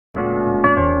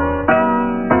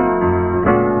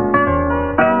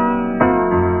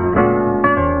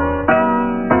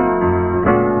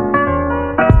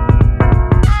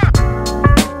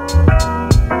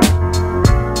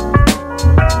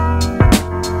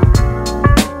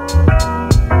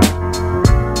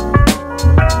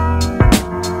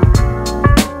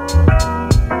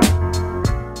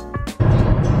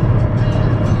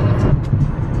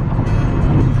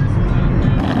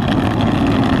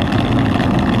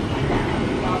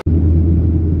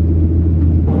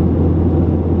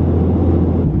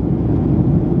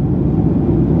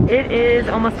is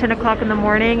almost 10 o'clock in the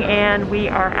morning and we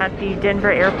are at the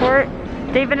Denver airport.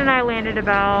 David and I landed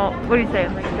about, what do you say,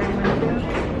 like 30 minutes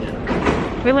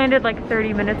ago? We landed like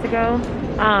 30 minutes ago.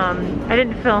 I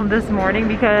didn't film this morning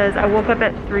because I woke up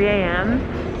at 3 a.m.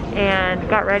 and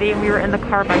got ready, and we were in the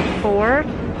car by 4,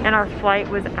 and our flight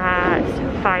was at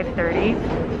 5:30.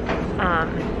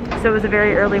 So it was a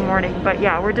very early morning. But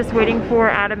yeah, we're just waiting for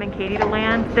Adam and Katie to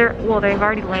land. Well, they've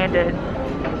already landed,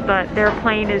 but their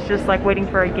plane is just like waiting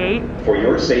for a gate. For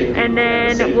your safety, and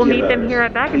then we'll meet them here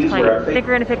at baggage claim. I think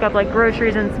we're gonna pick up like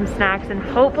groceries and some snacks, and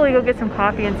hopefully go get some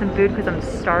coffee and some food because I'm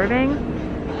starving,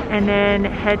 and then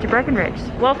head to Breckenridge.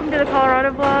 Welcome to the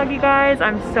Colorado vlog, you guys.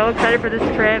 I'm so excited for this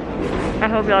trip. I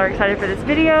hope y'all are excited for this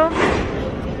video,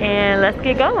 and let's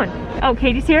get going. Oh,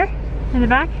 Katie's here in the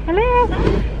back. Hello.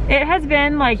 It has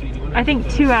been like, I think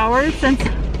 2 hours since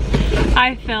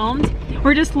I filmed.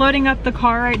 We're just loading up the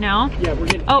car right now. Yeah, we're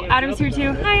getting. Oh, Adam's here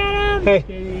too. Hi, Adam.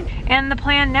 Hey. And the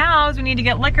plan now is we need to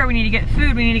get liquor, we need to get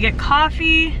food, we need to get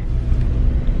coffee,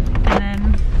 and then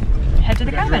head to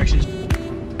the cabin.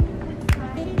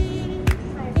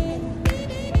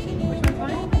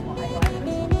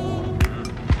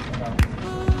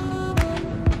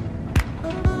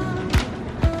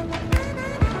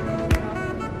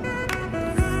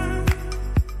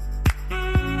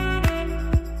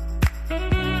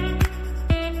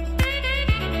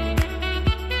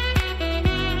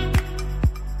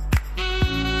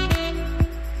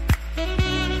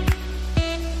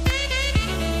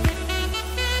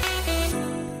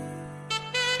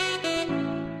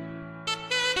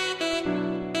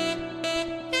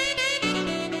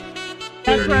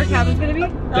 That's where our cabin's gonna be?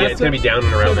 Yeah, it's gonna be down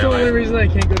and around that way. That's the only reason I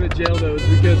can't go to jail though, is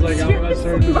because like I'm about to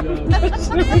start a new job.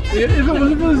 If it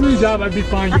wasn't for this new job, I'd be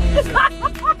fine going to jail.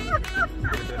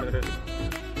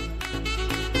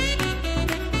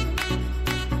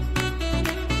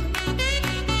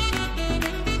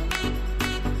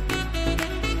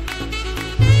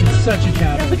 It's such a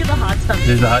cabin. Look at the hot tub.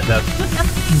 There's the hot tub.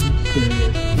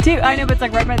 Dude, I know, but it's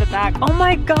like right by the back. Oh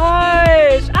my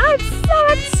gosh! I'm so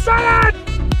excited!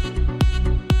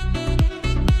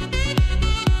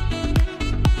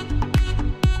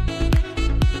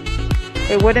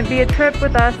 It wouldn't be a trip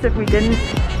with us if we didn't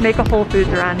make a Whole Foods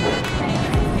run.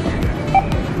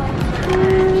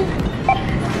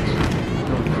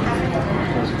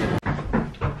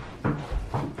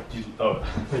 Oh,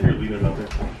 you're leaving it out there.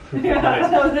 Yeah,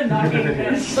 that was a knocking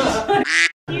fish.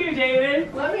 You,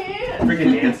 David. Let me in.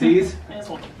 Freaking Nancy's.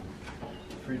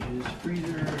 Fridges,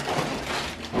 freezer.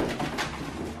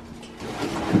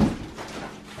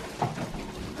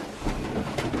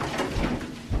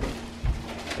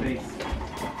 Space.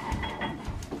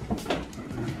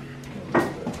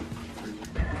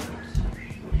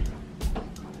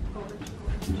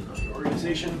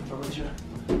 Organization. I'll let you.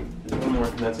 There's one more,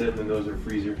 and that's it. And then those are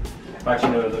freezer.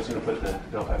 Actually, no, those are gonna put the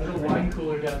bell pepper. There's a wine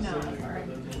cooler downstairs.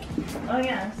 Oh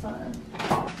yeah, I saw that.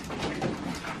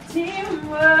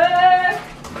 Teamwork!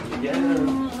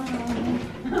 Yeah.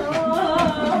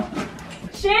 Oh.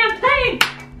 Champagne!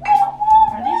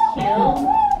 Are these cute?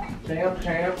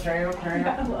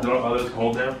 No, are those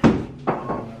cold now? I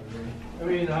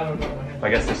mean, I don't know. I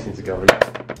guess this needs to go. Let's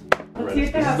see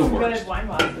if they This have is the some worst. good wine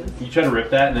glasses. You try to rip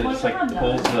that and then it What's just like on that?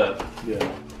 pulls the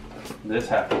this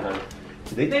half the time.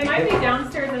 They might be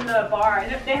downstairs in the bar.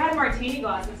 And if they had martini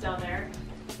glasses down there.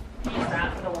 Use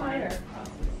that for the wine.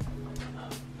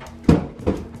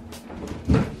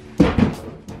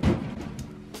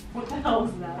 What the hell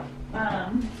is that?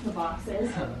 The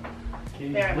boxes.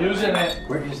 There. Losing it.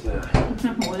 Where is the?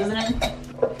 Losing it.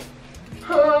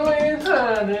 Wait,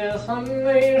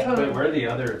 where are the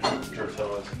other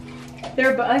tortillas?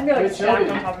 They're, I think they're like Hey, stacked Shelby.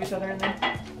 on top of each other in there.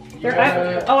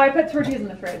 gotta- Oh, I put tortillas in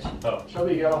the fridge. Oh,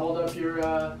 Shelby, you gotta hold up your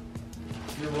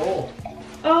roll.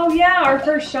 Oh yeah, our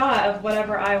first shot of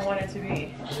whatever I want it to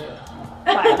be.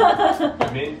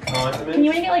 mint condiments. Can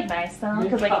you make it like nice though?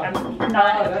 Because like I'm Oh, not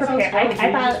that prepared. sounds fun.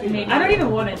 I thought maybe. I don't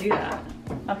even want to do that.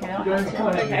 Okay, I You don't guys have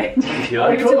want to. it? Okay. Tequila?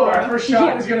 I told you our first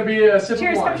shot is gonna be a sip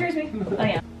Cheers, of come wine. cheers me. Oh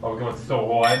yeah. Oh, we're going so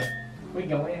wide. We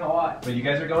going hot. But you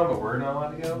guys are going, but we're not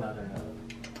allowed to go? No, they're not.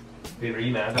 Dude, are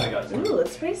you mad that I got some Ooh,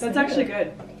 it's pretty. That's actually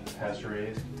good. pasture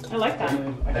raised? I like that.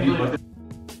 Have you looked at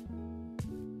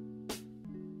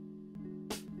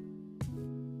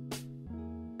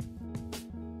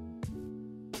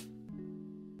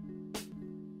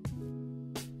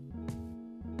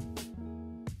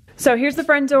So here's the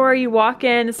front door. You walk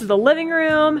in. This is the living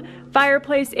room,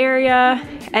 fireplace area,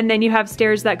 and then you have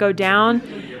stairs that go down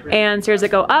and stairs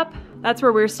that go up. That's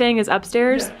where we're staying, is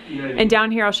upstairs. And down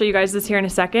here, I'll show you guys this here in a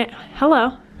second.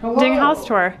 Hello. Hello. Doing a house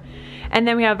tour. And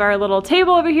then we have our little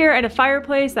table over here and a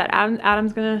fireplace that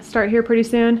Adam's gonna start here pretty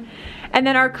soon. And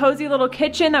then our cozy little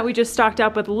kitchen that we just stocked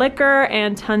up with liquor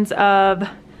and tons of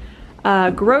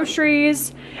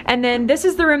groceries. And then this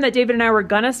is the room that David and I were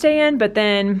gonna stay in, but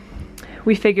then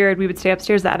we figured we would stay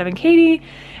upstairs with Adam and Katie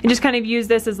and just kind of use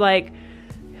this as like,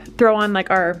 throw on like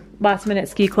our last minute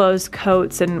ski clothes,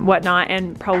 coats and whatnot,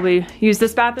 and probably use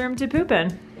this bathroom to poop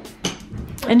in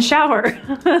and shower,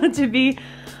 to be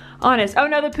honest. Oh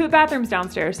no, the poop bathroom's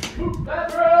downstairs. Poop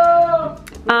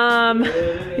bathroom!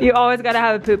 You always gotta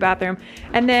have a poop bathroom.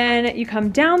 And then you come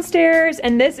downstairs,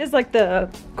 and this is like the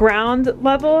ground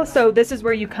level, so this is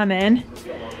where you come in.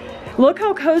 Look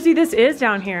how cozy this is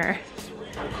down here.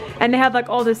 And they have like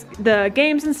all this, the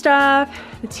games and stuff,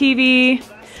 the TV.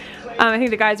 I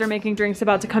think the guys are making drinks,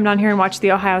 about to come down here and watch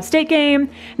the Ohio State game.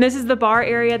 And this is the bar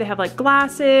area. They have like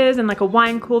glasses and like a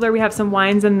wine cooler. We have some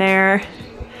wines in there.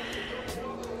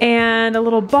 And a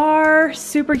little bar,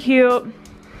 super cute.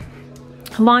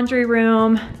 Laundry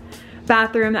room,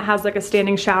 bathroom that has like a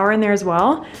standing shower in there as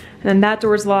well. And then that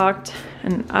door's locked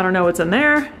and I don't know what's in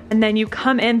there. And then you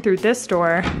come in through this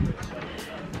door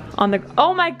on the,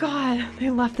 oh my God, they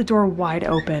left the door wide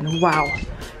open. Wow,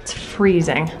 it's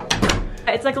freezing.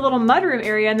 It's like a little mudroom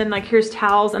area, and then like here's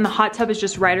towels, and the hot tub is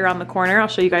just right around the corner. I'll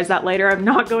show you guys that later. I'm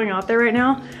not going out there right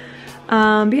now.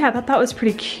 But yeah, I thought that was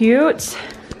pretty cute.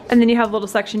 And then you have a little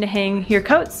section to hang your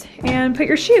coats and put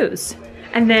your shoes.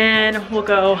 And then we'll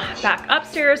go back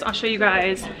upstairs. I'll show you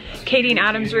guys Katie and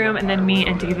Adam's room, and then me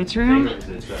and David's room.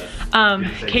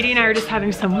 Katie and I are just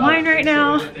having some wine right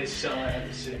now,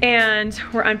 and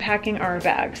we're unpacking our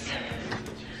bags.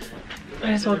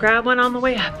 Might as well grab one on the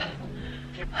way up.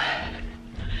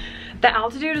 The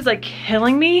altitude is like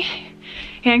killing me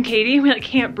and Katie. We like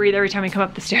can't breathe every time we come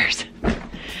up the stairs.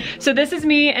 So this is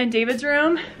me and David's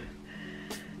room.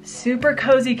 Super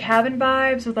cozy cabin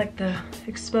vibes with like the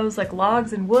exposed like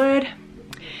logs and wood.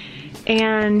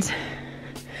 And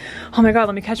oh my God,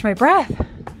 let me catch my breath.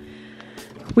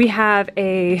 We have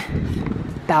a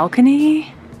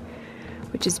balcony,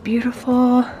 which is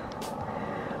beautiful.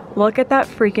 Look at that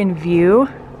freaking view.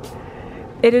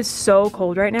 It is so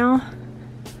cold right now,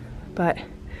 but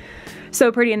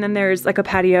so pretty. And then there's like a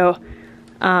patio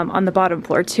on the bottom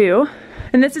floor too.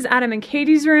 And this is Adam and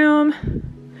Katie's room.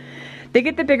 They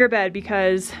get the bigger bed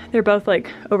because they're both like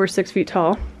over 6 feet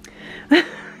tall.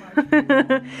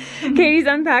 Katie's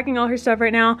unpacking all her stuff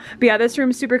right now. But yeah, this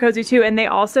room's super cozy too. And they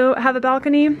also have a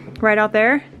balcony right out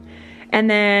there. And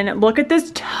then look at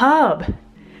this tub.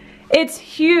 It's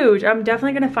huge. I'm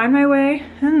definitely gonna find my way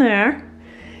in there.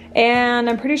 And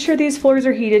I'm pretty sure these floors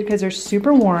are heated because they're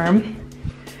super warm.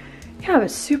 Yeah,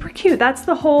 but super cute. That's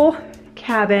the whole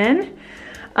cabin.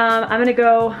 I'm gonna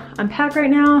go unpack right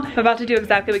now. I'm about to do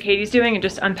exactly what Katie's doing and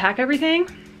just unpack everything.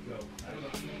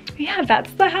 Yeah,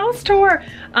 that's the house tour.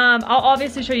 I'll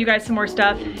obviously show you guys some more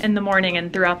stuff in the morning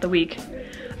and throughout the week.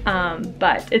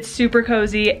 But it's super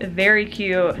cozy, very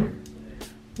cute.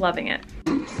 Loving it.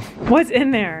 What's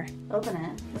in there? Open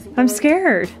it. I'm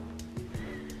scared.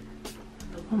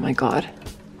 Oh my God.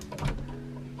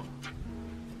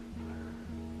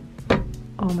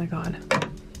 Oh my God.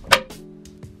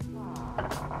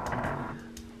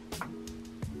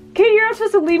 Katie, you're not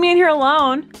supposed to leave me in here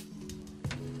alone.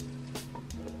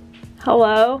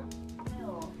 Hello?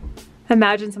 No.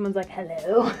 Imagine someone's like,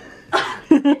 hello.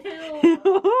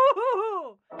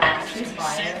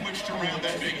 Sandwiched around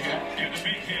that big head. And the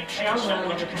big head shows so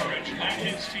much courage. Like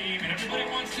his team, and everybody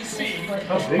wants to see.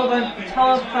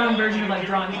 Telephone version of like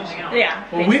drawing something out. Yeah.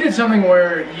 Well, we did something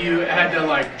where you had to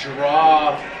like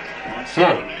draw heads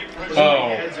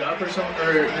up or something,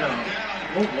 or no.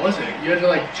 What was it? You had to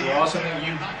like draw something,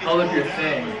 you held up your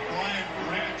thing.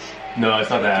 No, it's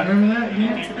not that. Do you remember that?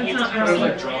 Yeah. That's not It was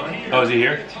like drawing. Oh, is he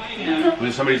here? Yeah.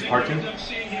 Was it somebody's parking? What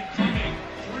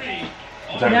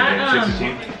time That, is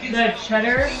it? 6:15? the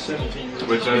cheddar. 17.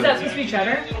 Which Is that supposed to be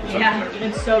cheddar? Yeah,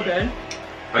 it's so good.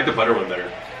 I like the butter one better.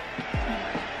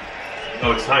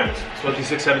 Oh, it's time. It's supposed to be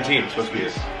 6:17. It's supposed to be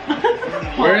it.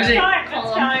 Where is It's it? time.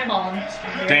 It's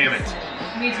time. Damn it.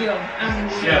 Me too.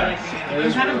 Yeah.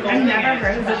 I've never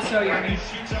heard of it. It's so yummy.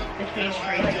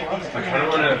 I kind of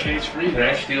want to cage free. Can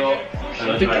I steal?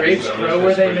 The grapes grow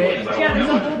where they may. Yeah, there's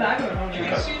a whole bag of them.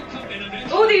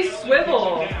 Oh, these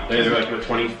swivel. They're like what,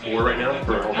 24 right now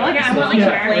for a whole I like bag? I want like Yeah,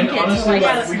 a and blanket to honestly, like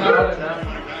like, we smoke. got enough.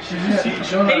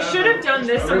 They should have done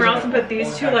this somewhere else and put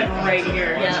these two like right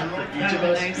here. Yeah. Each of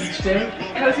us, each day.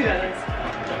 Go see that.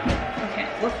 Okay.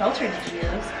 What filter did you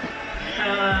use?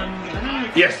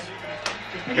 Yes.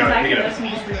 Got it. Pick it up.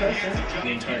 The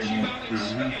entire year.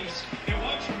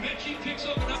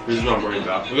 This is what I'm worried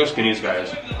about. Look how skinny this guy is.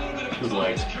 His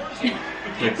legs.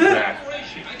 Exactly.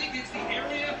 I think it's the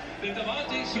area that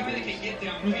Devontae Smith can get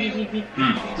downfield.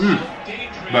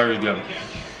 Very good.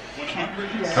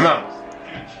 Come on.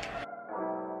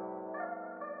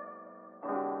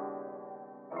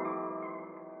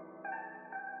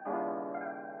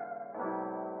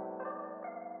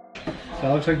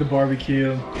 That looks like the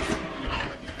barbecue.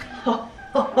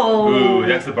 Ooh,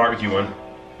 that's the barbecue one.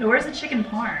 Where's the chicken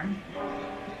parm?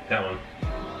 That one.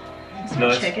 Is No,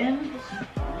 it that's- chicken?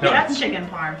 No, Yeah, that's chicken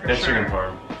parm for that's sure. chicken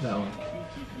parm. That one.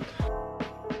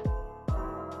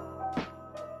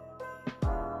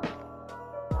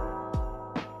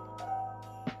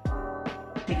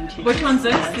 Which one's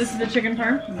this? This is the chicken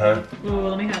parm? Huh? Ooh,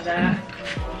 let me have that.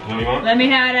 What do you want? Let me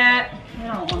have it. I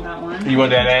don't want that one. You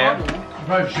want that ad? I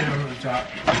probably should over the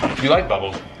top. You like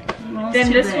bubbles? Well, it's Then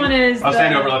too this big. one is I'll the,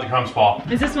 stand over and let the crumbs fall.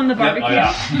 Is this one the barbecue? Oh,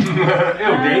 yeah.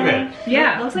 Ew, David. It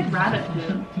Yeah. looks like rabbit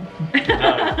food.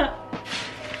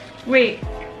 Wait,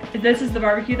 this is the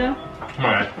barbecue though?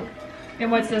 Alright.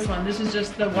 And what's this one? This is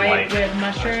just the white White. with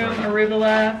mushroom, Mushroom.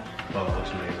 arugula. Oh, that looks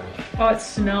amazing. Oh, it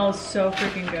smells so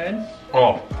freaking good.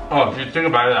 Oh, just think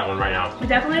about that one right now. It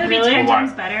definitely would be Really? 10 Why?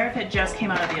 times better if it just came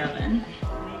out of the oven.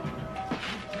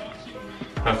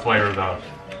 That flavor though.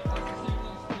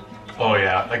 Oh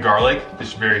yeah, the garlic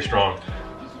is very strong.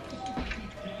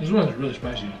 This one's really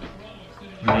spicy.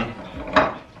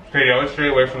 Okay, go straight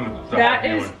away from the That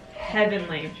jalapeno is one.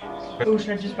 heavenly. Oh,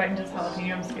 should I just bite into this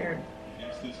jalapeno? I'm scared.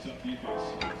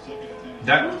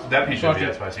 That piece should be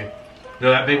that spicy.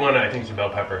 No, that big one I think is a bell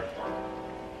pepper.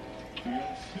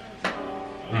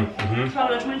 Mm-hmm. So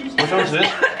which one did you Which one's this?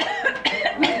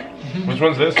 Which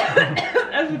one's this?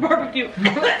 That's the barbecue.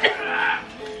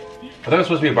 I thought it was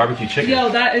supposed to be a barbecue chicken. Yo,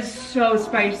 that is so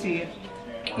spicy.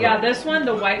 Yeah, this one,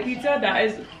 the white pizza, that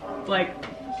is like,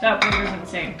 that flavor's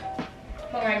insane.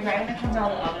 Alright, right when it comes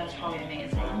out of the oven, it's probably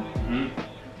amazing.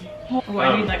 Oh,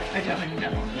 I need like, I definitely need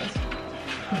that one of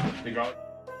this. The garlic.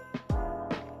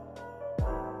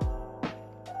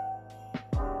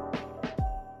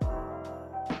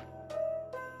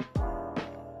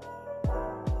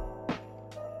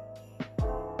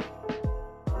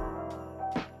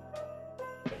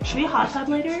 Should we hot tub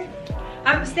later?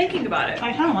 I was thinking about it.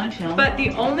 I kind of want to. But the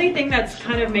only thing that's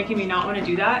kind of making me not want to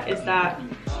do that is that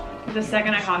the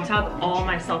second I hot tub, all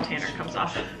my self tanner comes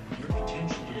off.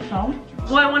 Oh?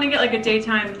 Well, I want to get like a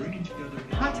daytime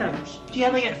hot tub. Do you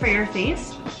have like it for your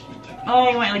face? Oh,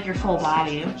 you want like your full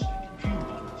body.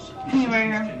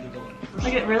 Anywhere.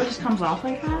 Like it really just comes off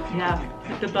like that? Yeah.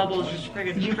 Like the bubbles just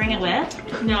friggin'. Did you bring it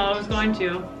with? No, I was going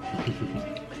to.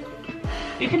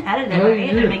 You can edit it, Oh, right? yeah.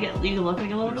 And make it you look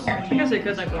like a little bit. I guess I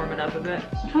could like warm it up a bit.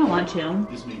 I kind of want to.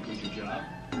 It's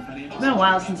been a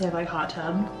while since I've like hot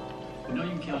tub.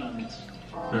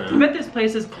 I bet this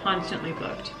place is constantly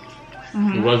booked.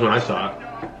 It was when I saw it.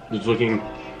 It was looking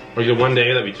like the one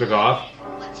day that we took off.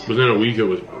 Within a week it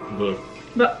was booked.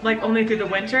 But like only through the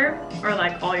winter or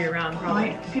like all year round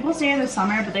probably. Like, people stay in the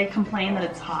summer, but they complain that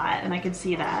it's hot, and I could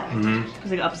see that.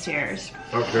 Because like upstairs.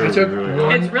 Okay, I took really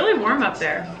one. It's really warm up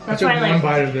there. I That's took why one like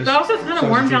bite of this. But also it's kind of sausage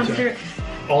warm pizza. downstairs.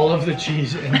 All of the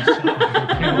cheese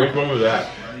inside. Which one was that?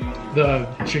 The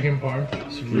chicken parm.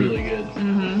 It's really good.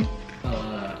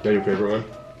 Is that your favorite one?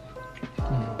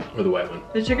 Or the white one?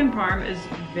 The chicken parm is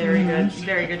very good.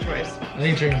 Very good choice. I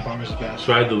think chicken parm is the best.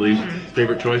 So I had the least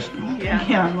favorite choice. Yeah.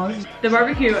 yeah, most The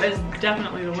barbecue is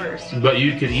definitely the worst. But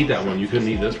you could eat that one. You couldn't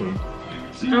eat this one.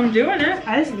 I'm doing it.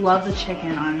 I just love the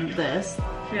chicken on this.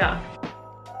 Yeah.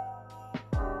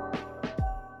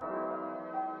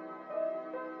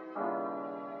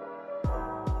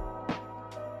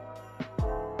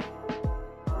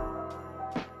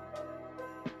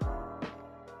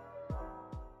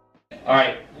 All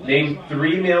right, name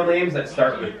 3 male names that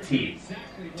start with T.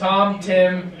 Tom,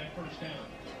 Tim,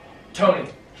 Tony.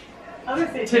 I was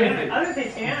gonna say Timothy. I was gonna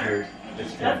say Tanner.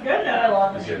 It's That's good though. I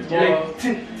love It's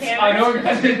good. I know you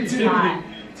guys did Timothy.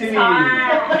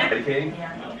 Dedicating.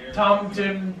 Tom,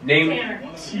 Tim,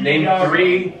 Name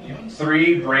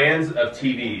three brands of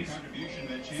TVs.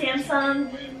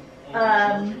 Samsung,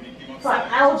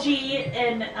 LG,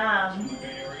 and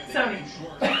Sony.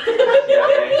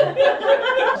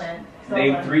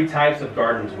 Name 3 types of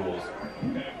garden tools.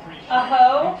 A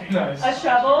hoe, Nice. a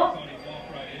shovel,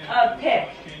 a pick.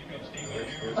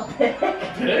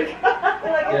 Pig?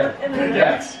 Yeah.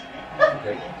 Yes. All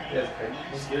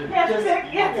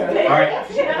right.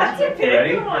 You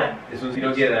ready? This one's you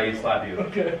don't get it, I can slap you.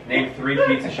 Okay. Name 3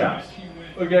 pizza shops.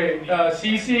 Okay,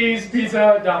 CC's,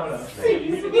 Pizza, Domino's. That's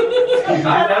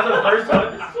the first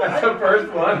one. That's the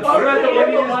first one. What about the one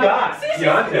you just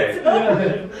got?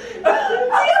 Deontay.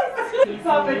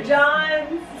 Papa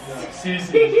John's.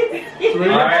 Susie.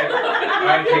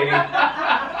 Alright, Katie.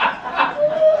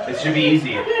 This should be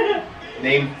easy.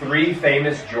 Name 3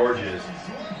 famous Georges.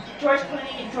 George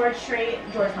Clooney, George Strait,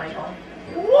 George Michael.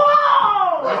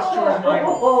 Whoa! That's George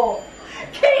Michael.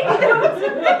 Kate, that was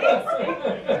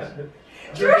amazing.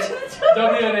 George in the Jungle.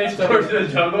 WNA stuff. George in the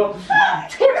Jungle?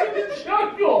 George in the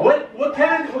Jungle. What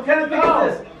kind of thing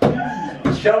is this?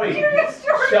 Shelby.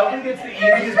 Shelby gets the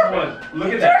easiest one.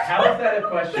 Look at that. How is that a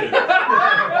question?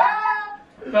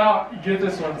 Now, get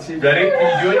this one. See. Ready?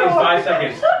 Can you do it in 5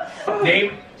 seconds?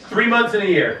 Name 3 months in a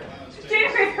year.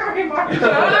 January, February, March.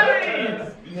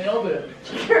 Nice. Nailed it.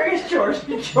 Curious George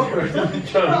and George.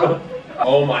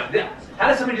 Oh my. How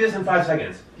does somebody do this in 5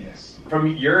 seconds? Yes.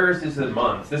 From yours, this is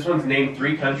months. This one's named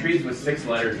 3 countries with 6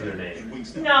 letters in their name.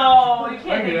 No, you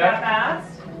can't think that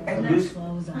fast.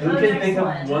 Who can think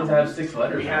of ones that have 6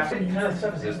 letters? What kind of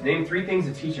stuff is this? Name 3 things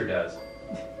a teacher does.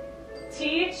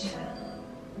 Teach,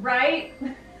 write,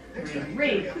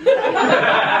 read.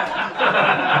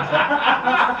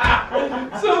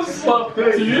 So slow.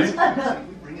 Teach,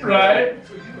 right?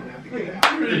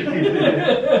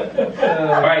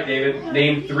 Alright, David.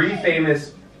 Name 3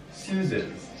 famous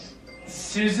Susans.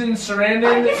 Susan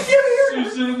Sarandon.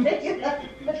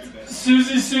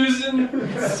 Susie Susan.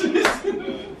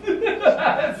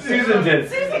 Susan did.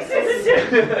 Do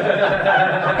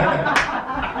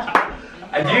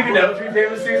you even know 3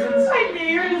 famous Susans? I knew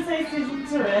you were going to say Susan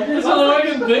Sarandon. That's all I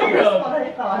can think of.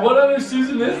 What other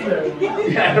Susan is there?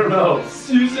 Yeah, I don't know.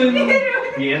 Susan.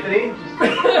 Anthony?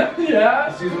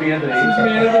 Yeah. Susan B. Anthony. Susan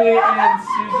Anthony and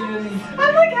Susan.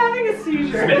 I'm like having a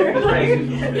seizure.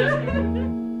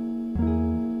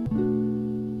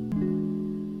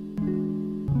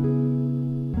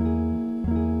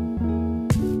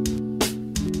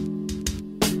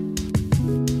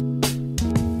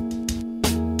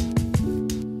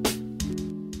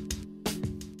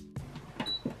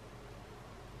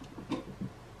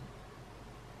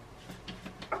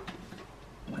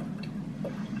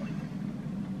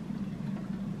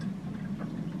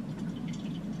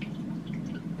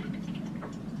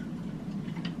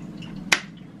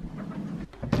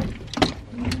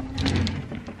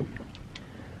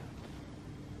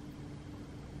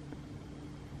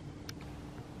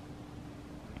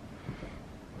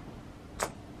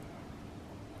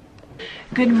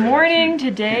 Good morning.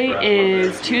 Today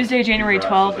is Tuesday, January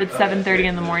 12th. It's 7:30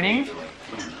 in the morning.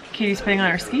 Katie's putting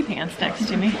on her ski pants next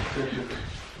to me.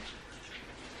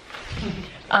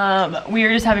 We are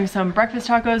just having some breakfast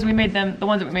tacos. We made them, the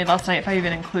ones that we made last night, if I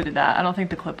even included that. I don't think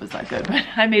the clip was that good, but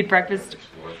I made breakfast.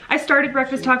 I started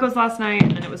breakfast tacos last night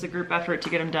and it was a group effort to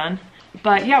get them done.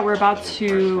 But yeah, we're about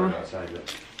to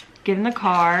get in the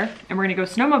car and we're gonna go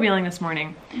snowmobiling this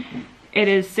morning. It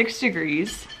is 6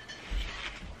 degrees.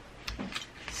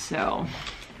 So,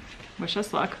 wish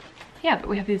us luck. Yeah, but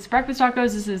we have these breakfast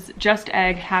tacos. This is just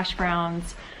egg, hash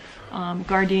browns,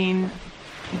 Gardein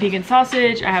vegan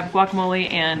sausage. I have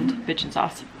guacamole and bitchin'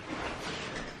 sauce.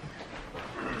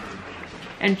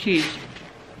 And cheese.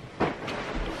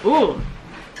 Ooh.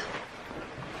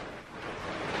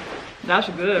 That's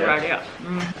good right here.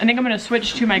 I think I'm gonna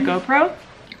switch to my GoPro.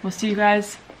 We'll see you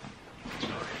guys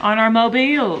on our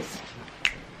mobiles.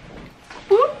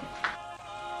 Woo.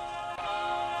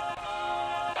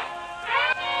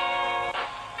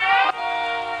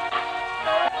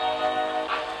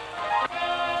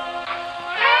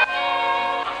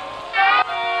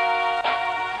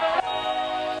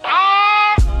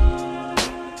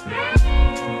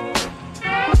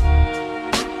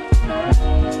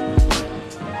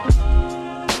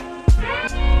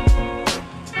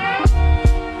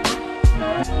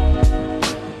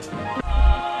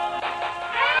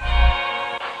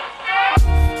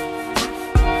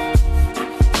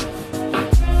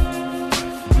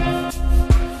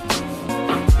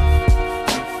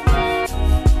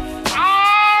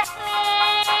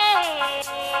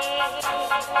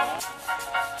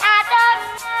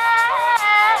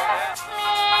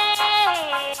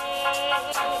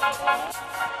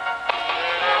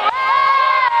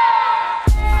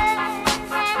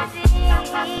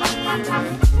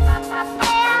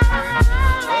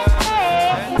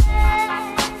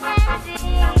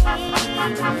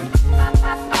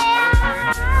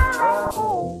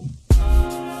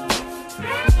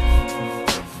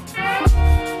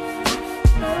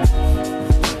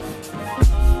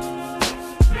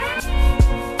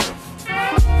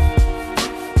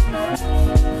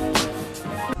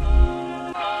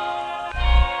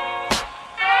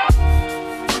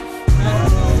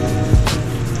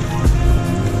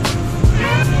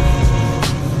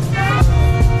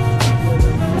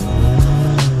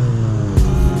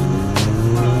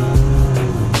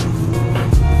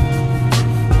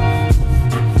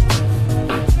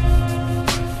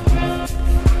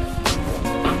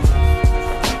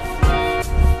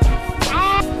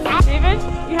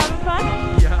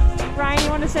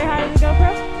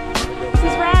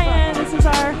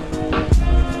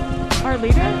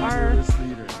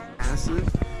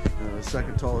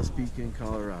 second tallest peak in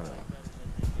Colorado.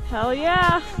 Hell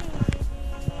yeah!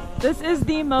 This is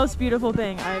the most beautiful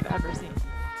thing I've ever seen.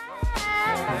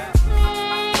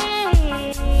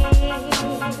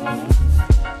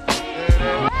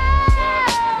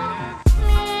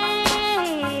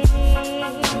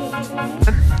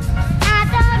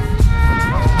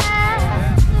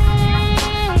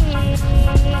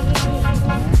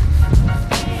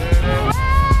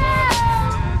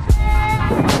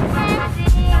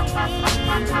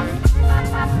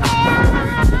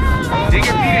 Dig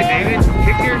your feet in, David.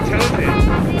 Kick your toes in.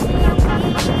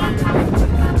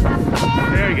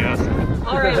 There he goes.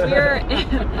 All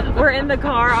right, we're in the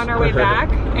car on our way back.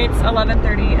 It's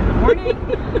 11:30 in the morning.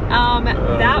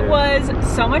 That was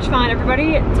so much fun.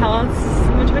 Everybody, tell us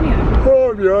how much fun you had.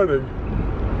 Oh, I'm yawning.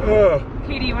 Oh.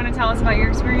 Katie, you want to tell us about your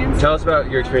experience? Tell us about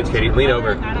your experience, Katie. Lean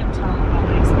over. I don't tell about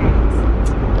my experience.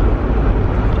 Go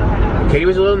ahead, Adam. Katie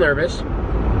was a little nervous.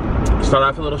 Started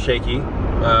off a little shaky.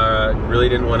 Really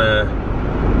didn't want to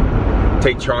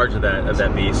take charge of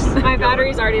that beast. My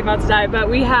battery's already about to die, but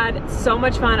we had so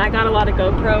much fun. I got a lot of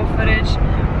GoPro footage,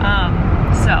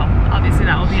 so obviously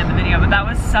that will be in the video, but that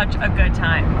was such a good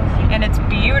time. And it's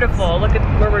beautiful. Look at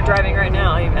where we're driving right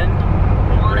now even.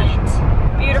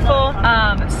 Beautiful.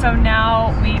 So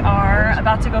now we are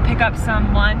about to go pick up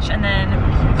some lunch and then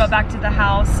go back to the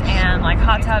house and like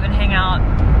hot tub and hang out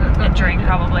and drink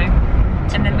probably.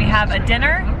 And then we have a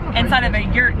dinner inside of a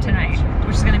yurt tonight,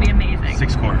 which is gonna be amazing.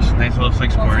 6 course. Nice little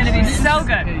 6 course. It's gonna be so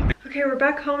good. Okay, we're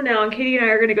back home now and Katie and I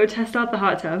are gonna go test out the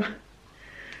hot tub.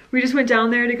 We just went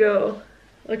down there to go,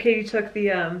 well, Katie took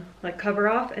the like cover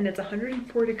off and it's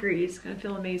 104 degrees. It's gonna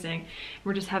feel amazing.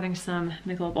 We're just having some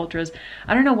Michelob Ultras.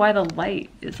 I don't know why the light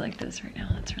is like this right now.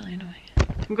 That's really annoying.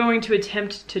 I'm going to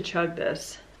attempt to chug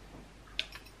this.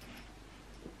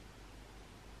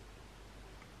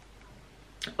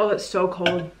 Oh, it's so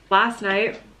cold. Last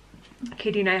night,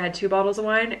 Katie and I had 2 bottles of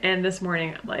wine, and this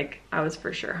morning, like, I was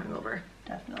for sure hungover.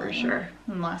 Definitely. For sure.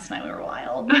 And last night we were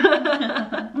wild.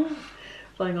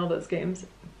 Playing all those games.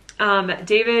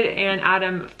 David and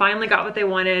Adam finally got what they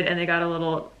wanted, and they got a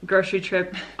little grocery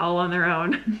trip all on their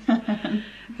own.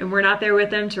 And we're not there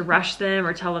with them to rush them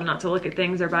or tell them not to look at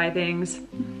things or buy things.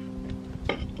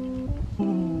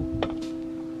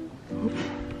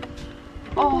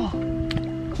 Oh.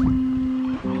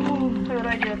 What do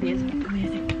I do with these?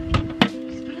 Amazing.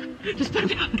 Just put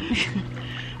them down.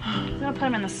 I'm gonna put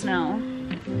them in the snow.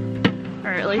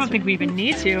 Or at I least don't think we even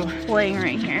need to. laying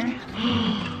right here.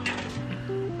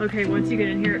 Okay, once you get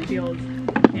in here, it feels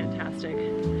fantastic.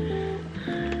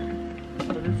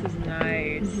 Oh, this is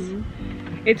nice.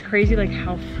 It's crazy like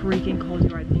how freaking cold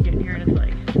you are. Then you get in here and it's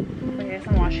like... I guess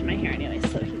I'm washing my hair anyway,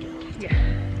 so I can get it. Yeah.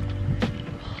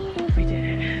 We did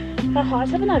it. The hot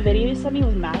tub in that video you sent me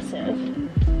was massive.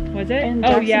 Was it? And oh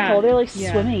Jackson yeah. Cole, they're like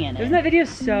swimming in it. Isn't that video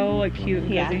so like cute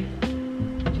and Yeah. cozy?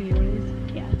 Do you need one of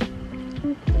these? Yeah.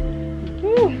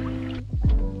 Woo.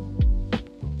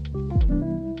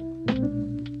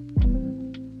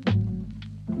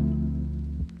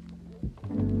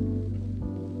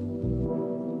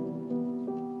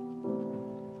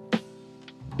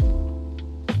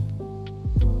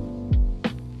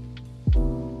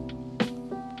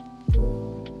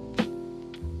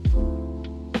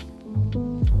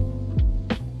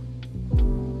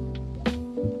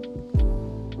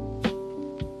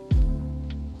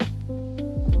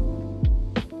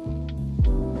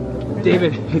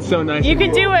 David, it's so nice. You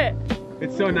can do it.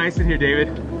 It's so nice in here, David.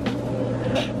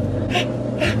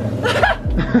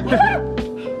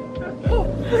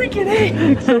 Freaking A.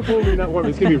 It's so cold, not warm.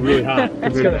 It's gonna be really hot.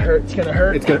 It's gonna hurt. It's gonna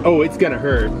hurt. It's gonna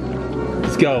hurt.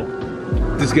 Let's go.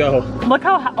 Just go. Look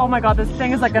how, oh my god, this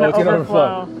thing is like gonna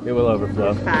overflow. It will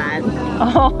overflow. Bad.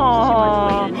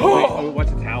 Oh. Oh, watch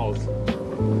the towels.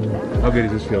 How good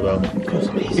does this feel though?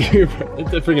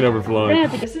 It's a freaking overflowing.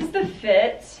 This is the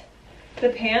fit. The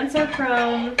pants are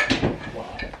from,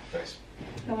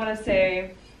 I want to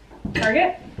say,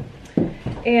 Target.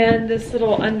 And this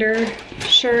little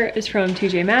undershirt is from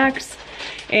TJ Maxx.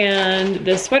 And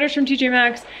the sweater's from TJ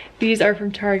Maxx. These are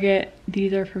from Target.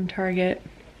 These are from Target.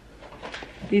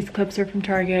 These clips are from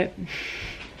Target.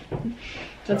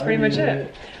 That's pretty much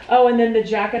it. Oh, and then the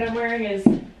jacket I'm wearing is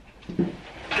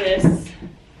this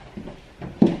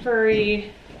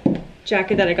furry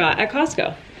jacket that I got at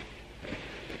Costco,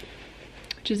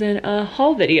 which is in a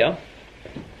haul video.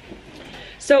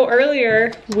 So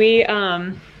earlier we,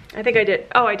 I think I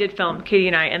did film Katie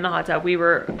and I in the hot tub. We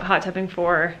were hot tubbing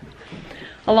for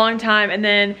a long time, and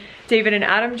then David and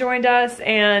Adam joined us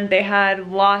and they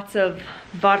had lots of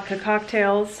vodka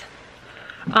cocktails.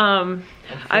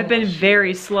 I've been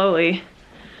very slowly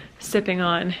sipping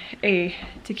on a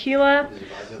tequila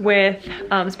with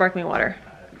sparkling water.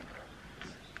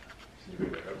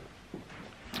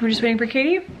 We're just waiting for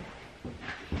Katie.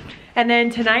 And then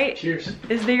tonight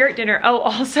is the yurt dinner. Oh,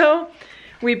 also,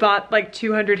 we bought like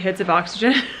 200 hits of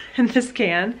oxygen in this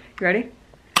can. You ready?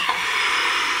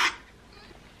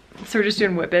 So we're just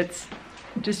doing whippets.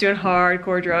 Just doing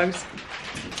hardcore drugs.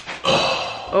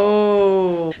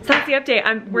 Oh, so that's the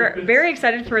update. We're very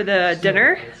excited for the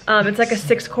dinner. It's like a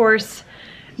 6-course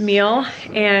meal,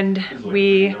 and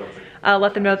we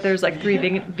let them know that there's like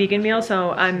 3 vegan meals.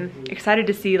 So I'm excited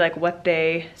to see like what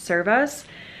they serve us.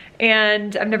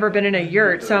 And I've never been in a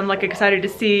yurt, so I'm like excited to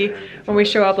see when we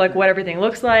show up like what everything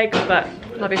looks like. But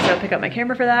obviously I'll pick up my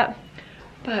camera for that.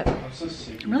 But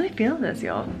I'm really feeling this,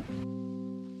 y'all.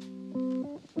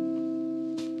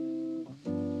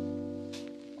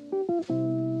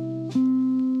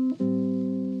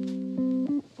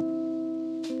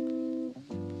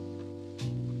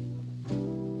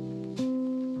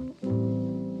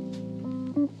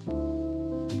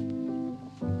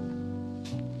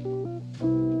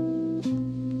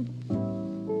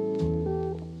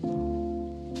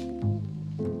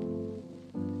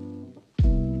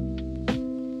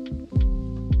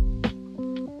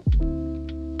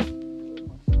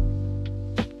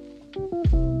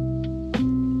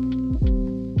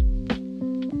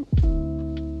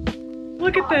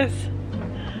 Look at this.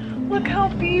 Look how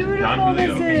beautiful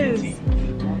this is.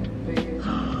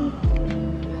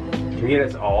 Can we get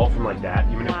us all from like that?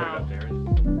 You want to put it up there?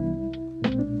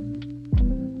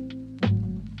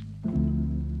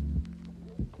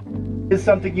 Is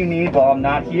something you need while I'm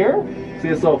not here. See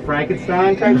this little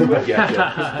Frankenstein type of it?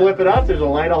 Just flip it up. There's a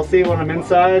light I'll see when I'm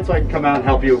inside, so I can come out and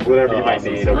help you with whatever you might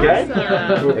need, okay?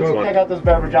 Awesome. Cool. Check out those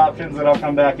beverage options, and I'll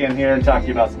come back in here and talk to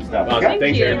you about some stuff, okay?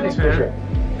 Thank you. For sure.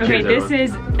 Okay, Cheers,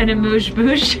 this is an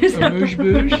amuse-bouche.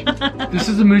 Amuse-bouche? This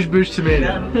is amuse-bouche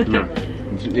tomato. No.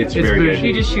 It's It's very bougie. good.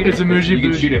 You just shoot It's it. amuse-bouche. You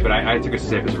can shoot it, but I took a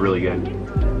sip. It's really good.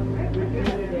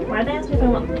 Why did they ask me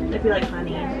if we like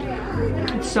honey?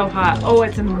 It's so hot. Oh,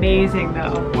 it's amazing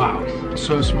though. Wow,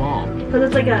 so small. Because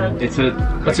it's like a. It's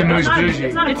a. It's a amuse-bouche.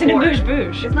 It's not a It's an course.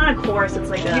 amuse-bouche. It's not a course. It's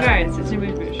like a. You guys, it's an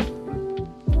amuse-bouche.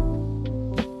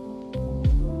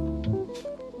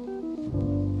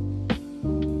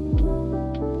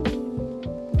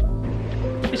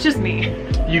 It's just me.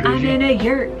 You I'm bougie. in a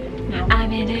yurt. No.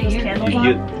 I'm in a yurt. Candles You on?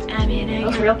 get- I'm in a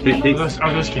Those yurt. real candles.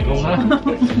 Are those candles on?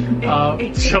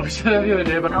 Shelby said that the other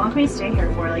day, but How long can we stay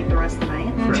here for? Like the rest of the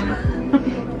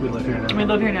night? we live here now. We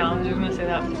live here now. I was just gonna say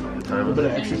that. A little bit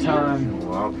of extra time.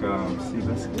 Welcome.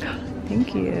 Seabiscuit.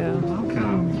 Thank you.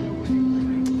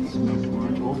 Welcome. Smoked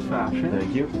orange, old fashioned.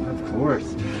 Thank you. Of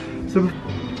course.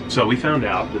 So we found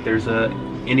out that there's a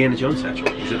Indiana Jones statue.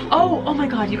 Is it? Oh my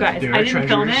God, you guys! There I are didn't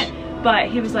film treasures. it, but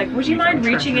he was like, "Would you mind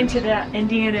reaching into the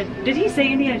Indiana?" Did he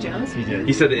say Indiana Jones? He did.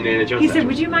 He said the Indiana Jones He statue. said,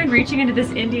 "Would you mind reaching into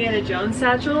this Indiana Jones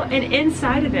satchel?" And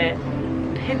inside of it,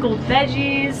 pickled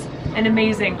veggies, an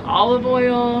amazing olive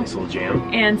oil, Nice little jam.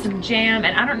 and some jam.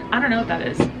 And I don't know what that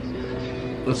is.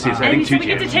 Let's see. It's And having he 2 said we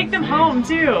get to jams. take them home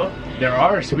too. There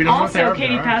are, so we don't know what they Also, are.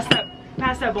 Katie, pass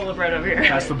that bowl of bread over here.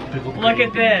 Pass the pickled Look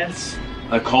at this.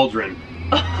 A cauldron.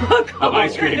 Of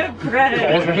ice cream. Bread.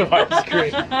 Cauldron of ice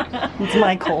cream. It's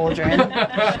my cauldron.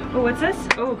 Oh, what's this?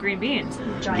 Oh, green beans.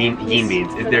 Green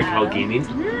beans. They're called green beans.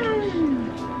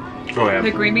 Oh yeah.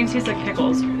 The green beans taste like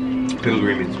pickles. Pickled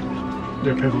green beans.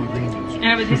 They're pickled green beans.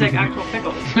 Yeah, but it tastes like actual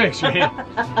pickles. Thanks, man.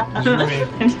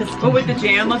 Oh, with the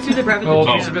jam. Let's do the bread with Oh,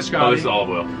 the piece jam. of biscotti. Oh, this is olive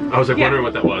oil. I was like Yeah. wondering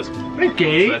what that was. Hey,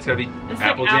 Katie. So that's gotta be It's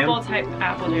apple like jam. apple type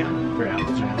apple jam. For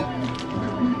apple jam.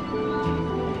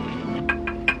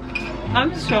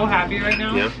 I'm so happy right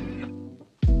now. Yeah.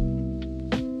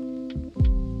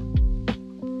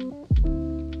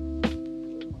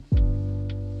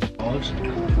 Olives.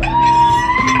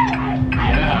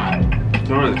 Yeah.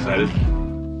 So I'm excited.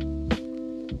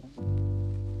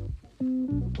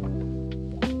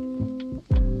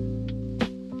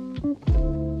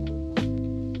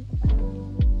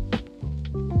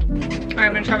 All right,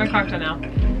 I'm gonna try my cocktail now.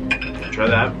 Try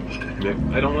that.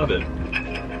 I don't love it.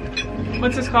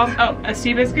 What's this called? Oh, a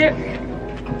sea biscuit.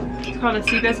 It's called a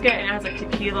sea biscuit, and it has like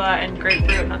tequila and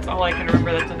grapefruit, and that's all I can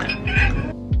remember that's in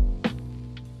it.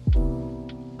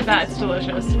 That's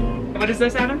delicious. What is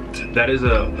this, Adam? That is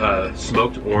a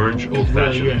smoked orange old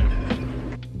fashioned.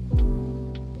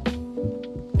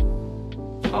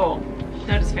 Oh,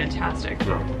 that is fantastic.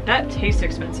 No. That tastes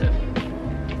expensive.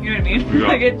 You know what I mean? Yeah.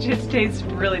 Like it just tastes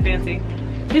really fancy.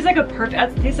 Tastes like a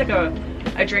tastes like a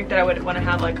drink that I would want to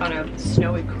have like on a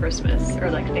snowy Christmas or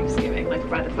like Thanksgiving, like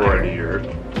by the Or fire. a yurt.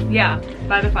 Yeah,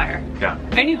 by the fire. Yeah.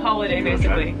 Any holiday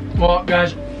basically. Well,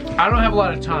 guys, I don't have a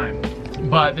lot of time,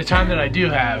 but the time that I do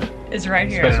have It's right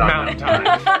here. is mountain time.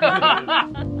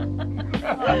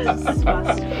 That's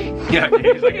disgusting. Yeah,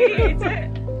 Katie's like, Katie hates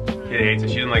it. Katie hates it.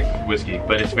 She doesn't like whiskey,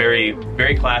 but it's very,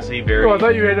 very classy, very. Oh, I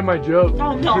thought you hated my joke.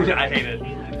 Oh no. I hate it.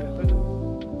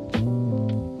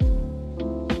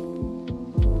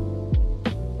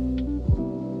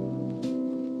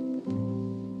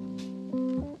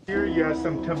 Here you have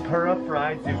some tempura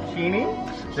fried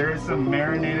zucchini. There is some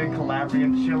marinated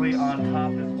Calabrian chili on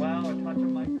top as well. A touch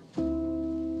of my...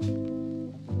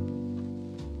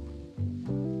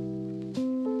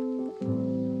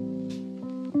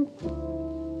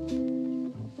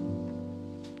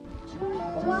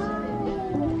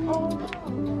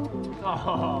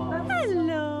 Hello.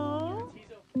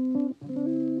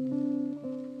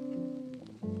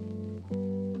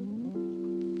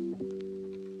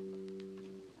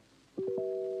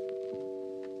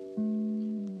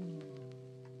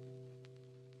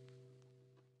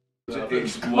 It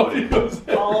exploded.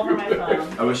 All over my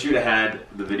phone. I wish you'd have had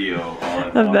the video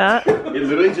on. Of that? It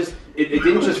literally just, it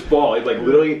didn't just fall. It like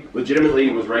literally, legitimately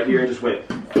was right here and just went.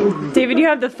 David, you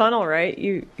have the funnel, right?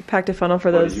 You packed a funnel for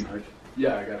What those. did you pack?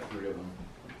 Yeah, I got 3 of them.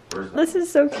 Where's that? This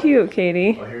is so cute,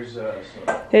 Katie. Oh, here's It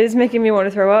is making me want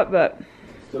to throw up, but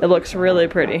it looks really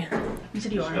pretty. You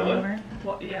said you are Smell it? hungover?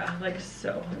 Well, yeah, like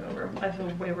so hungover. I feel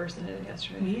way worse than I did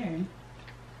yesterday. Weird.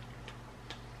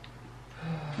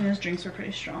 And those drinks were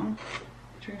pretty strong.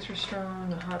 Drinks were strong.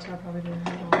 The hot tub probably didn't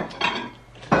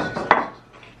help.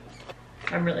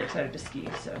 I'm really excited to ski,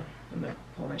 so I'm gonna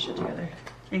pull my shit together.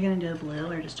 Are you gonna do a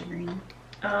blue or just a green?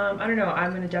 I don't know.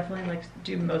 I'm gonna definitely like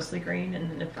do mostly green,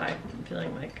 and then if I'm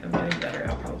feeling like I'm doing better,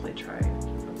 I'll probably try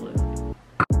a blue.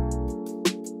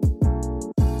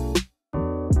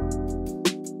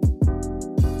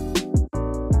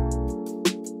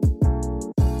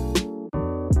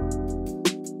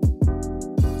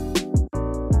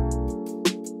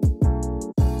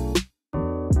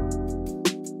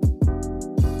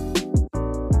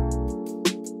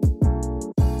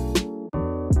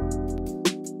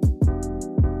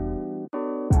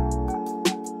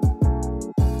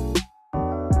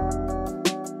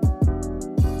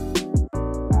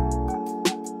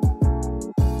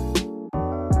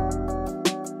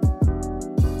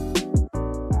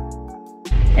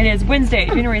 It is Wednesday,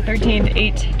 January 13th,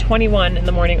 8:21 in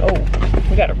the morning. Oh,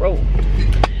 we gotta roll.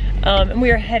 And we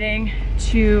are heading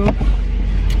to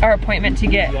our appointment to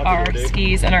get our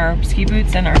skis and our ski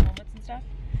boots and our helmets and stuff.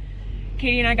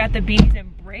 Katie and I got the beanies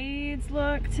and braids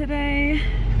look today.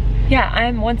 Yeah,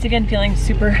 I'm once again feeling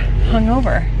super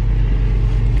hungover.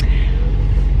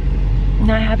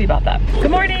 Not happy about that.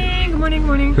 Good morning, good morning, good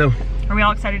morning. No. Are we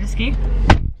all excited to ski?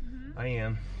 I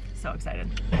am. So excited.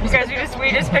 You guys,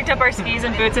 we just picked up our skis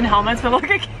and boots and helmets, but look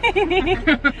at Katie.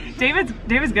 David's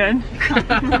good.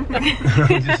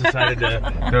 We just decided to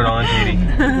throw it on, Katie.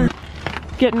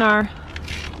 Getting our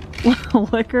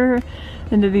liquor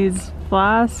into these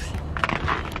flasks.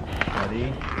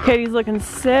 Buddy. Katie's looking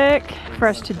sick,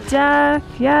 fresh to death.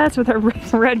 Yes, with her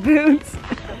red boots.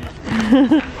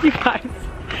 You guys,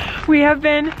 we have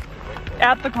been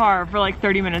at the car for like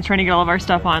 30 minutes trying to get all of our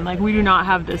stuff on. Like, we do not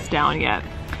have this down yet.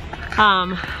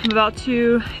 I'm about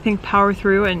to, I think, power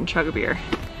through and chug a beer.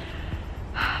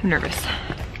 I'm nervous.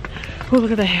 Oh,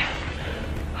 look at the hair.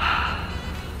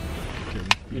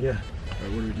 Yeah.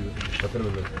 Alright, what do we do with it? I'll put them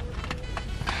in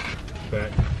the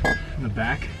back. In the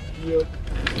back? Yep.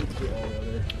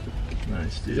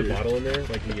 Nice, dude. There's a bottle in there,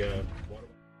 like the water.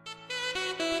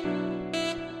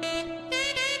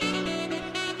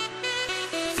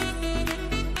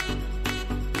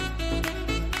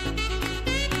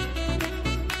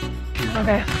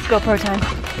 Okay, let's go pro time.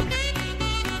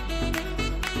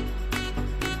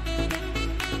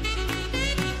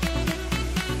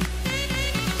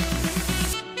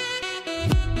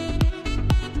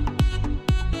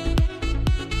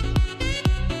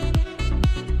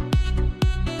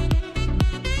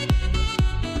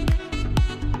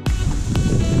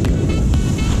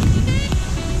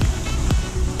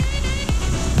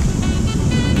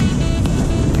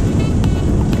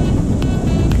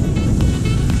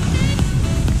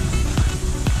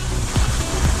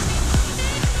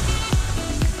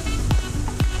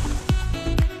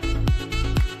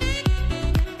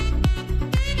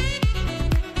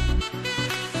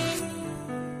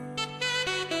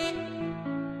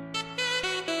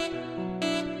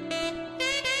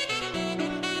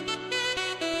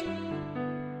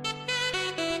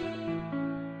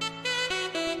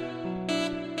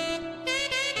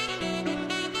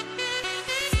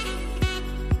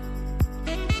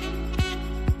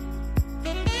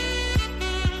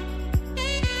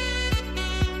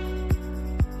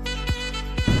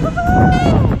 I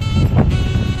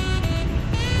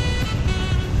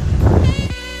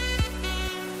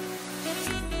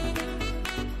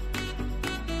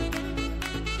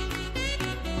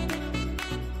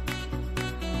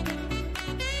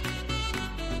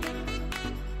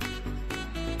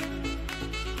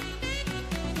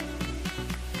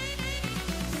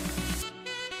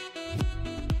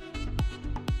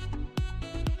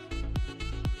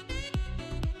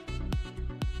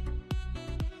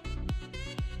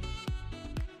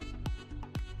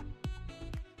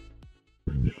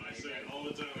say it all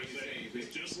the time. I say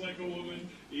it's just like a woman,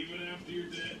 even after you're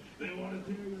dead, they want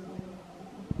to do you.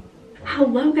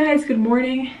 Hello guys, good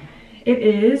morning. It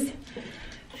is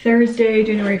Thursday,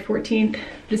 January 14th.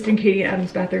 Just in Katie and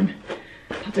Adam's bathroom.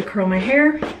 About to curl my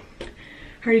hair.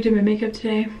 I already did my makeup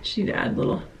today. Just need to add a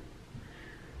little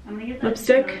I'm gonna get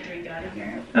lipstick. drink out of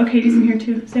here. Oh, Katie's in here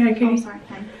too. Say hi, Katie. Oh, sorry.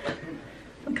 Hi.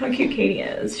 Look how cute Katie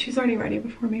is. She's already ready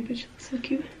before me, but she looks so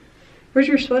cute. Where's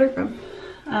your sweater from?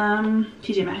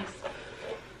 TJ Maxx.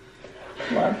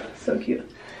 Love, so cute.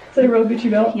 Is that a real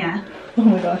Gucci belt? Yeah. Oh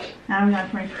my gosh. Adam got it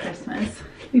for me for Christmas.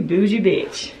 You bougie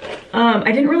bitch. I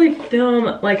didn't really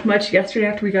film like much yesterday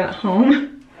after we got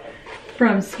home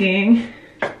from skiing.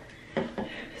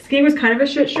 Skiing was kind of a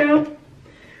shit show.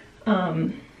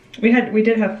 We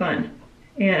did have fun.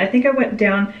 And I think I went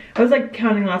down, I was like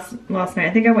counting last night.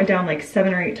 I think I went down like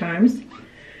 7 or 8 times.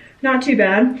 Not too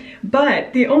bad.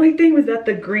 But the only thing was that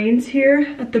the greens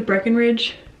here at the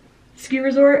Breckenridge ski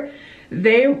resort,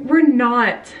 they were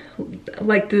not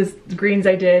like the greens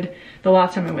I did the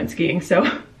last time I went skiing. So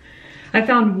I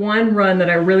found one run that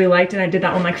I really liked and I did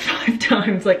that one like 5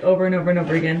 times, like over and over and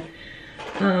over again.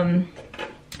 And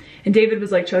David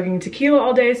was like chugging tequila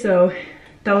all day, so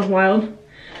that was wild.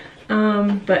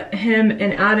 But him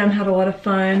and Adam had a lot of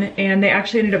fun and they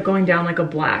actually ended up going down like a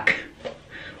black,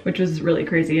 which was really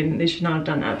crazy and they should not have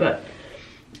done that, but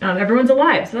everyone's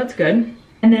alive, so that's good.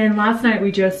 And then last night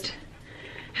we just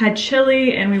had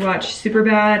chili and we watched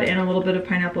Superbad and a little bit of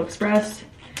Pineapple Express.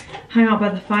 Hung out by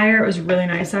the fire. It was really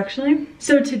nice actually.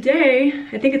 So today,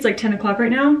 I think it's like 10 o'clock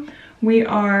right now, we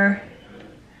are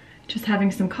just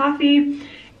having some coffee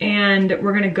and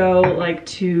we're gonna go like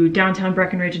to downtown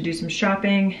Breckenridge and do some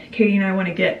shopping. Katie and I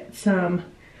wanna get some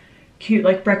cute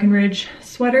like Breckenridge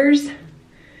sweaters.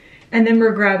 And then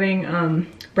we're grabbing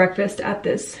breakfast at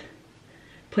this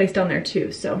place down there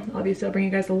too. So obviously I'll bring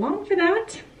you guys along for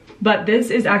that. But this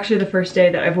is actually the first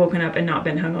day that I've woken up and not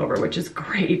been hungover, which is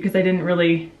great because I didn't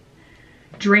really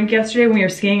drink yesterday. When we were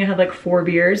skiing, I had like 4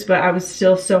 beers, but I was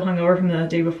still so hungover from the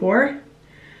day before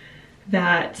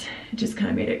that it just kind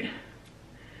of made it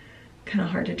kind of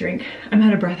hard to drink. I'm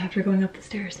out of breath after going up the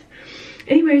stairs.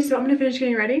 Anyway, so I'm gonna finish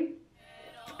getting ready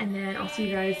and then I'll see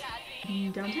you guys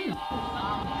downtown.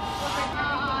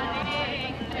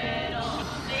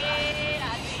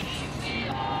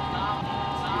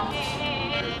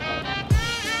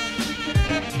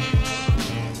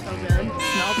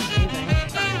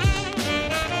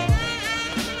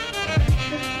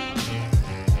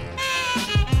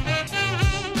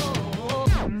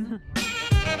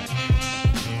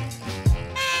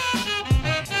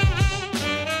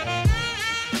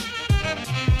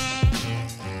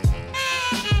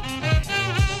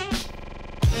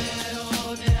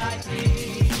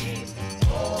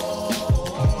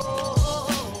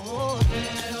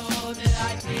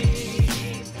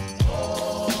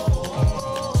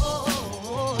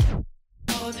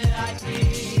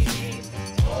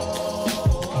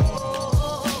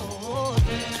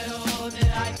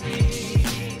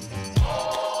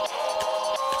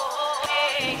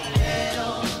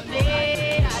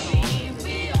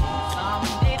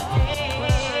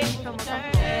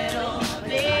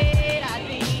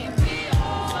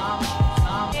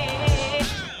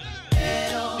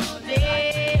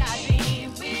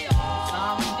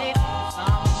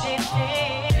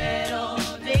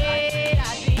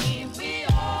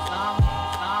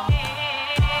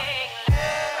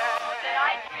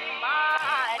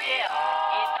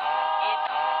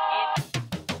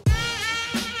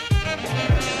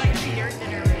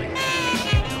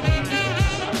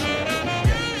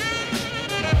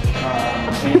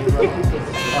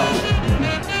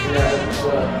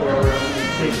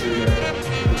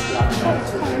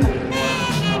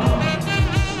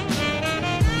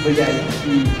 But yeah, you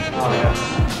see,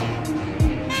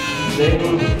 they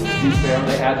moved these barrels,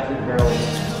 they added the barrels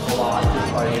a lot,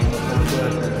 just by using the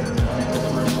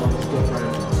first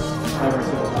different.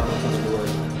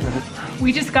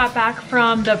 We just got back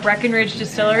from the Breckenridge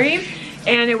distillery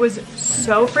and it was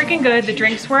so freaking good. The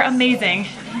drinks were amazing.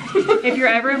 If you're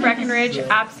ever in Breckenridge,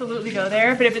 absolutely go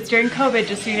there. But if it's during COVID,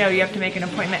 just so you know, you have to make an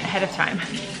appointment ahead of time.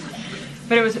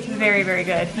 but it was very, very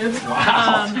good.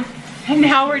 Wow. And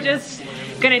now we're just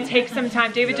gonna take some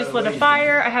time. David just lit a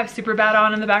fire. I have Super Bad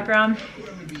on in the background.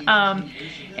 And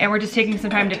we're just taking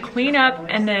some time to clean up,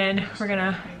 and then we're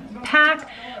gonna pack.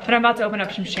 But I'm about to open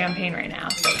up some champagne right now.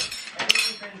 So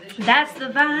that's the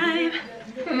vibe.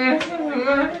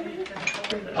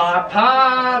 Pop,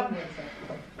 pop.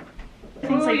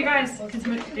 Things like you guys, do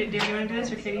you want to do this,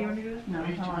 or Katie, you want to do this? No,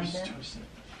 I want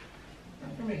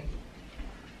it.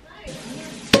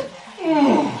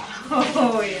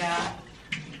 Oh yeah,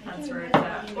 that's where it's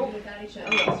at.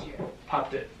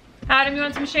 Popped it. Adam, you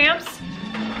want some champs?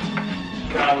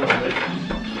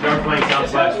 We're playing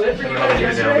Southwest. I don't know how to do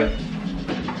it now, but.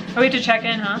 Oh, we have to check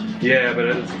in, huh? Yeah, but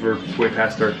we're way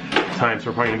past our time, so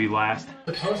we're probably gonna be last.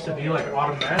 It's supposed to be like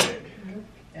automatic.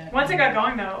 Once it got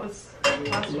going though, it was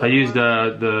I used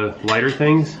the lighter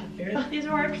things. These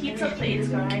are our pizza plates,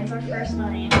 guys. Our first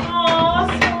night.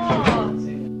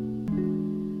 awesome.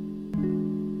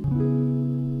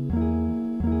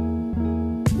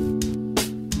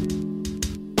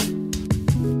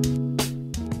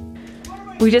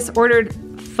 We just ordered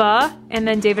pho, and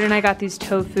then David and I got these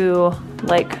tofu,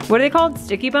 like, what are they called?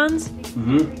 Sticky buns?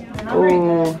 Mm-hmm.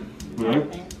 Oh,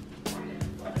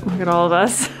 Mm-hmm. look at all of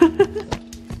us.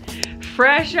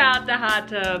 Fresh out the hot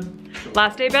tub.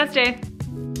 Last day, best day.